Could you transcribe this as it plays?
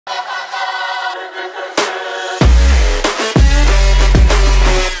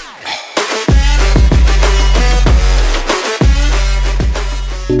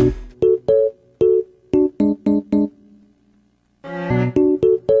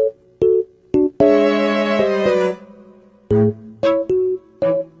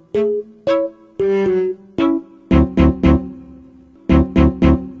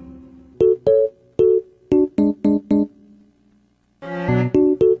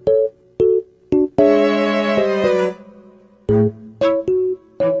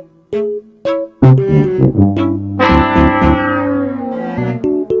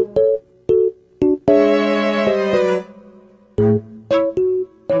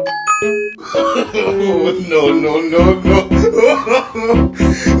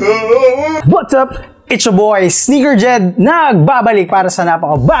What's up? It's your boy, Sneaker Jed, nagbabalik para sa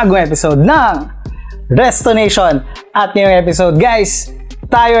napakabagong episode ng Restoenation. At ngayong episode, guys,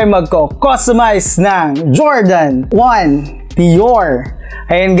 tayo ay magko-customize ng Jordan 1 DIor.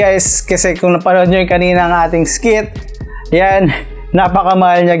 Ayun guys, kasi kung napanood nyo yung kanina ang ating skit, yan,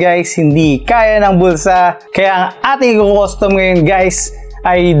 napakamahal niya guys, hindi kaya ng bulsa. Kaya ang ating i-custom ngayon guys,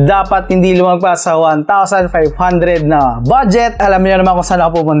 ay dapat hindi lumagpas sa 1,500 na budget. Alam niyo naman kung saan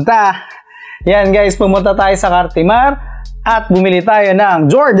ako pupunta. Yan guys, pumunta tayo sa Cartimar at bumili tayo ng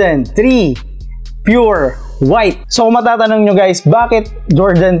Jordan 3 Pure White. So kung matatanong nyo guys, bakit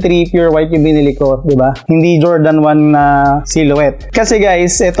Jordan 3 Pure White yung binili ko, diba? Hindi Jordan 1 na silhouette. Kasi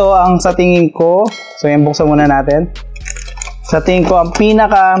guys, ito ang sa tingin ko. So yan, buksan muna natin. Sa tingin ko, ang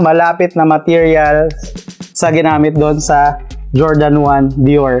pinaka malapit na material sa ginamit doon sa Jordan 1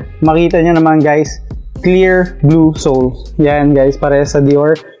 DIor. Makita nyo naman guys, clear blue soles. Yan guys, pares sa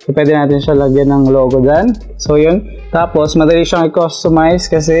DIor. So, pwede natin siya lagyan ng logo dyan. So yun. Tapos madali siyang i-customize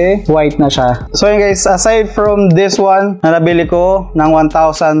kasi white na siya. So yun guys, aside from this one na nabili ko ng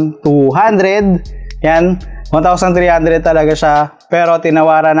 1,200, yan, 1,300 talaga siya. Pero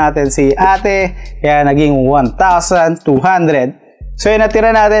tinawaran natin si ate, kaya naging 1,200. So yung natira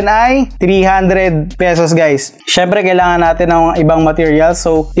natin ay 300 pesos guys. Syempre kailangan natin ng ibang material.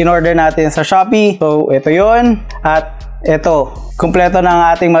 So in-order natin sa Shopee. So ito yun. At ito, kumpleto na ang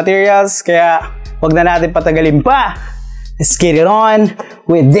ating materials. Kaya wag na natin patagalin pa. Let's get it on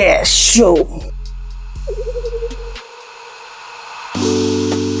with this show.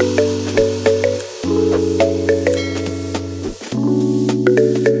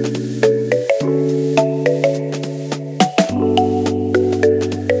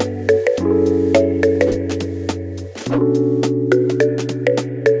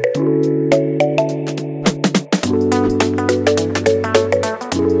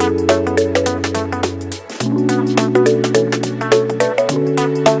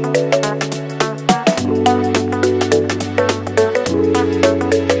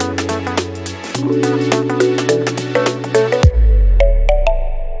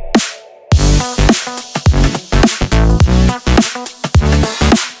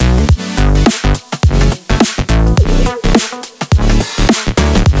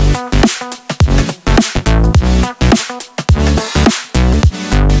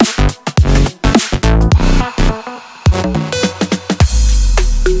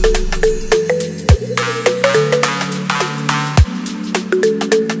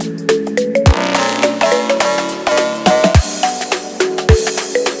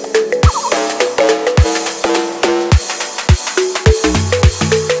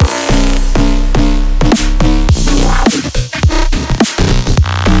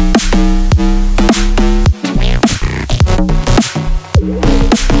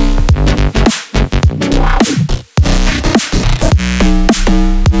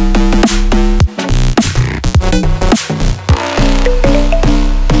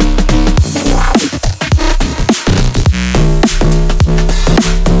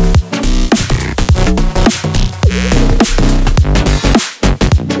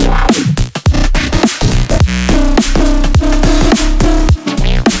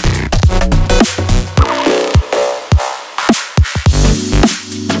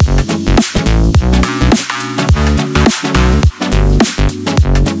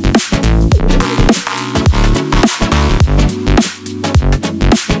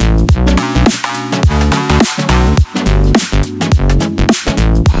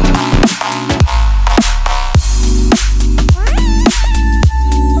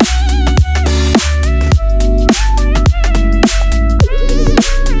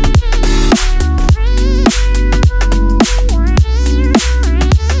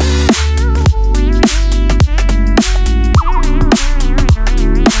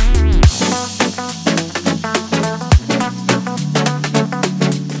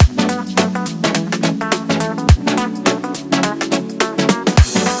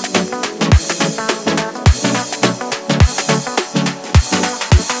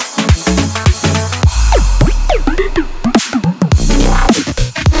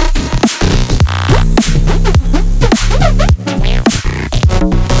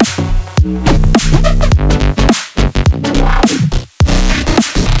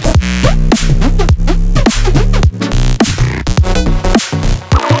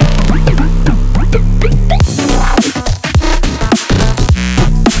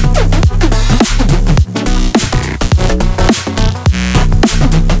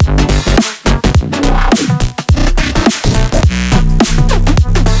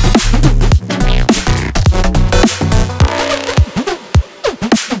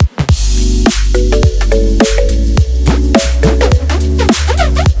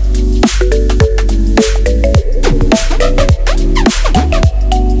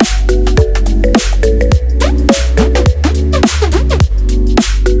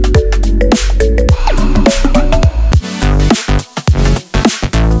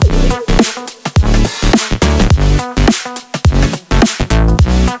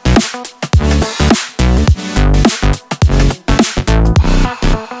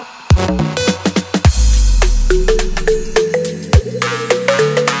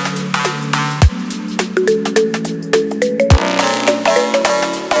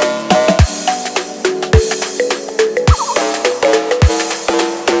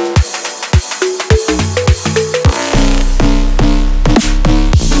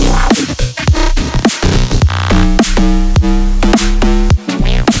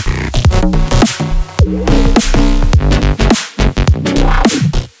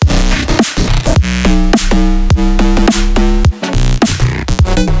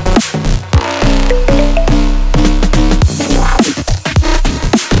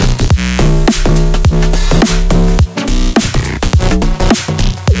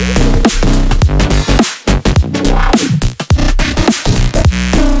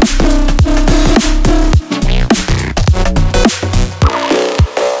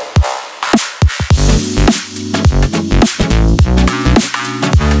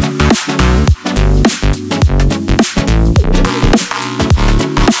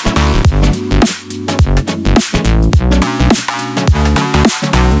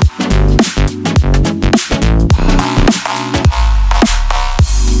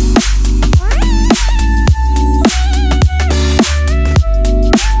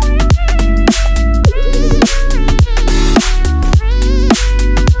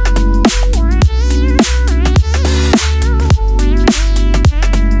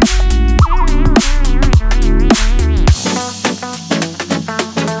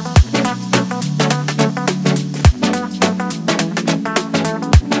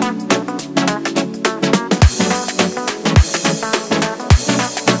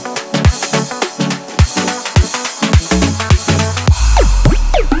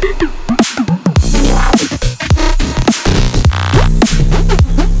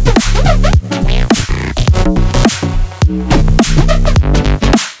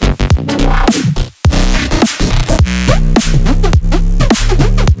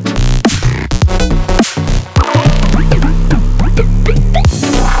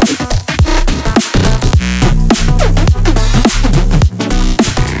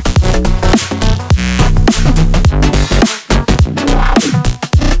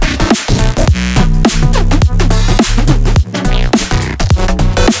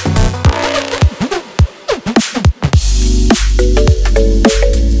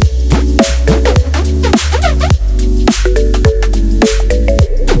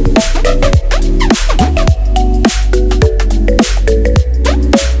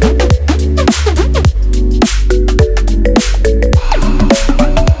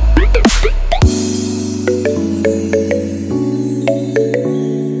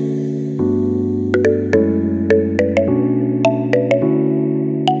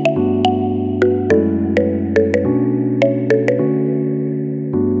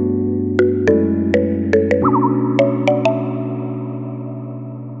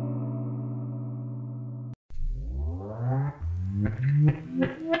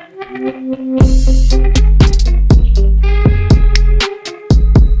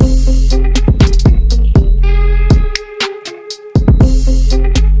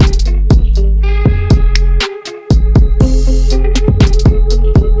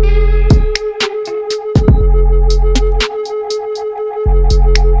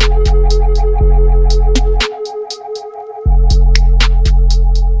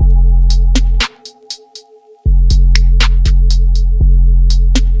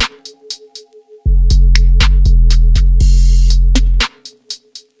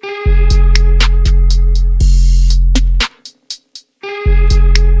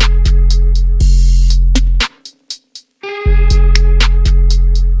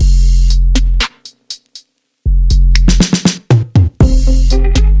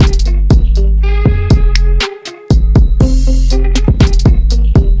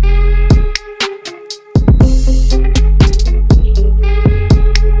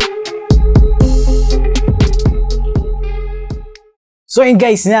 So yun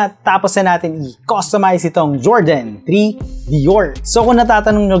guys, tapos na natin i-customize itong Jordan 3 DIor. So kung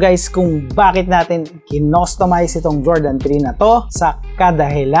natatanong nyo guys kung bakit natin i-customize itong Jordan 3 na to, sa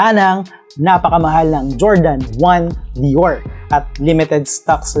kadahilanang napakamahal ng Jordan 1 DIor at limited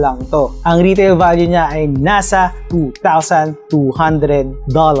stocks lang to. Ang retail value niya ay nasa $2,200.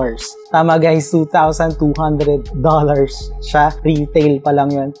 Tama guys, $2,200 siya. Retail pa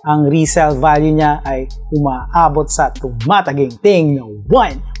lang yun. Ang resale value niya ay umaabot sa tumataginting na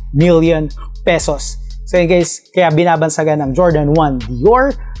 1 million pesos. So yun guys, kaya binabansagan ng Jordan 1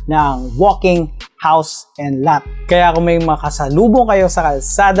 DIor ng walking house and lot. Kaya kung may makasalubong kayo sa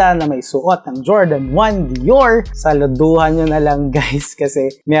kalsada na may suot ng Jordan 1 DIor, saluduhan nyo na lang guys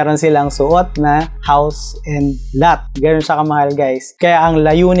kasi meron silang suot na house and lot. Ganun siya kamahal guys. Kaya ang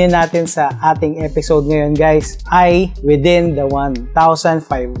layunin natin sa ating episode ngayon guys ay within the 1,500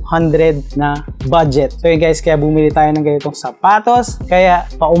 na budget. So yun guys, kaya bumili tayo ng ganitong sapatos. Kaya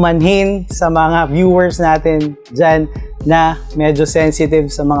paumanhin sa mga viewers natin dyan na medyo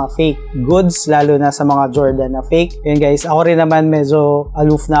sensitive sa mga fake goods, lalo na sa mga Jordan na fake. Yun guys, ako rin naman medyo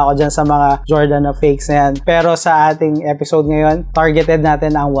aloof na ako dyan sa mga Jordan na fakes na yan. Pero sa ating episode ngayon, targeted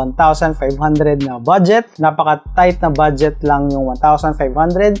natin ang 1,500 na budget. Napaka-tight na budget lang yung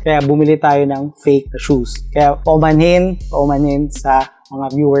 1,500. Kaya bumili tayo ng fake shoes. Kaya paumanhin sa mga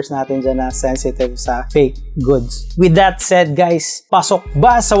viewers natin dyan na sensitive sa fake goods. With that said guys, pasok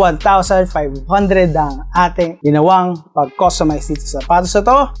ba sa 1,500 ang ating ginawang pag-customize dito sa sapatos na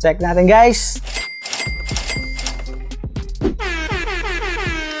to? Check natin guys!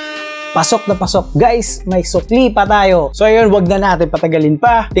 Pasok na pasok guys, may sukli pa tayo. So ayun, wag na natin patagalin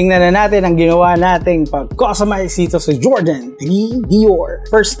pa. Tingnan na natin ang ginawa nating pag-customize dito sa Jordan 3 DIor.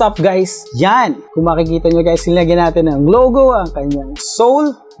 First stop guys, yan. Kung makikita nyo guys, nilagyan natin ng logo, ang kanyang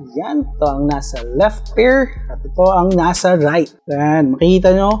sole. Yan, ito ang nasa left pair at ito ang nasa right. Yan,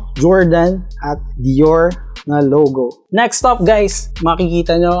 makikita nyo, Jordan at DIor na logo. Next stop guys,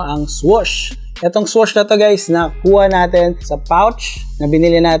 makikita nyo ang swoosh. Itong swoosh na to guys, nakuha natin sa pouch na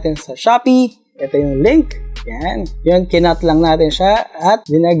binili natin sa Shopee. Ito yung link. Yan. Yun, kinat lang natin siya at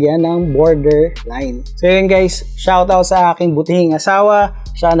dinagyan ng border line. So yun guys, shoutout sa aking butihing asawa.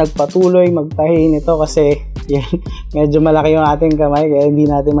 Siya nagpatuloy magtahi nito kasi yan, medyo malaki yung ating kamay kaya hindi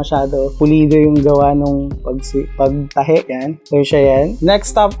natin masyado pulido yung gawa nung pagtahi. Yan. So siya yan.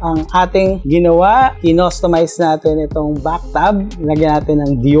 Next up, ang ating ginawa, kinostomize natin itong back tab. Lagyan natin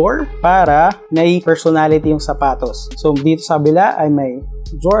ng DIor para may personality yung sapatos. So dito sa kabila ay may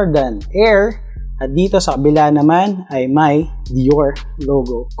Jordan Air. At dito sa kabila naman ay may DIor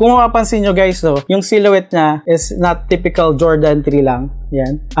logo. Kung mapapansin nyo guys, no, yung silhouette niya is not typical Jordan 3 lang.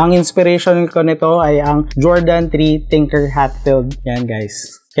 Yan. Ang inspiration ko nito ay ang Jordan 3 Tinker Hatfield. Yan guys.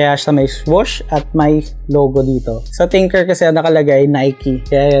 Kaya siya may swoosh at may logo dito. Sa Tinker kasi nakalagay Nike.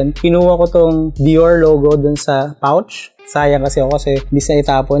 Kaya yan, kinuha ko tong DIor logo dun sa pouch. Sayang kasi ako kasi hindi sa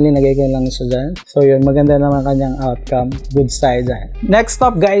itapon, linagay ko lang siya dyan. So yun, maganda naman kanyang outcome. Good style dyan. Next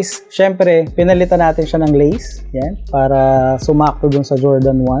stop guys, syempre, pinalitan natin siya ng lace. Yan, para sumakto dun sa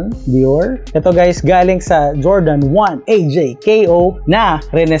Jordan 1 DIor. Ito guys, galing sa Jordan 1 AJKO na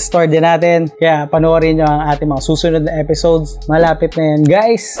re-restore din natin. Kaya panoorin nyo ang ating mga susunod na episodes. Malapit na yan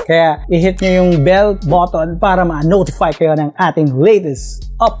guys. Kaya i-hit nyo yung bell button para ma-notify kayo ng ating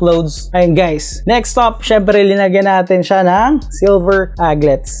latest uploads. Ayun guys, next up, syempre linagyan natin siya ng silver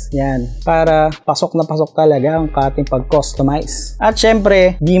aglets. Yan, para pasok na pasok talaga ang ating pag-customize. At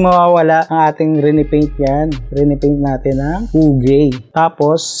syempre, di mawawala ang ating repaint yan. Repaint natin ng gray.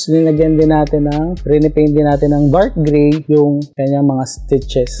 Tapos, linagyan din natin repaint din natin ng dark gray yung kanyang mga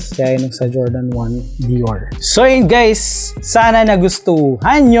stitches. Kaya nung sa Jordan 1 Dior. So yun guys, sana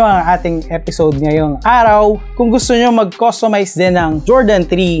nagustuhan nyo ang ating episode ngayong araw. Kung gusto nyo mag-customize din ng Jordan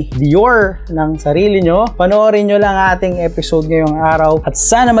 3 Dior ng sarili nyo, panoorin nyo lang ating episode ngayong araw at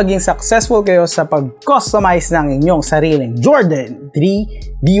sana maging successful kayo sa pag-customize ng inyong sariling Jordan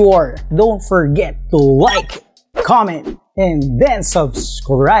 3 Dior. Don't forget to like, comment, and then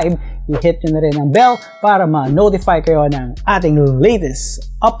subscribe. I-hit nyo na rin ang bell para ma-notify kayo ng ating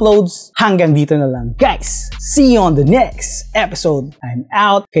latest uploads. Hanggang dito na lang guys. See you on the next episode. I'm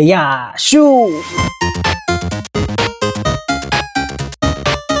out. Kaya, shoo!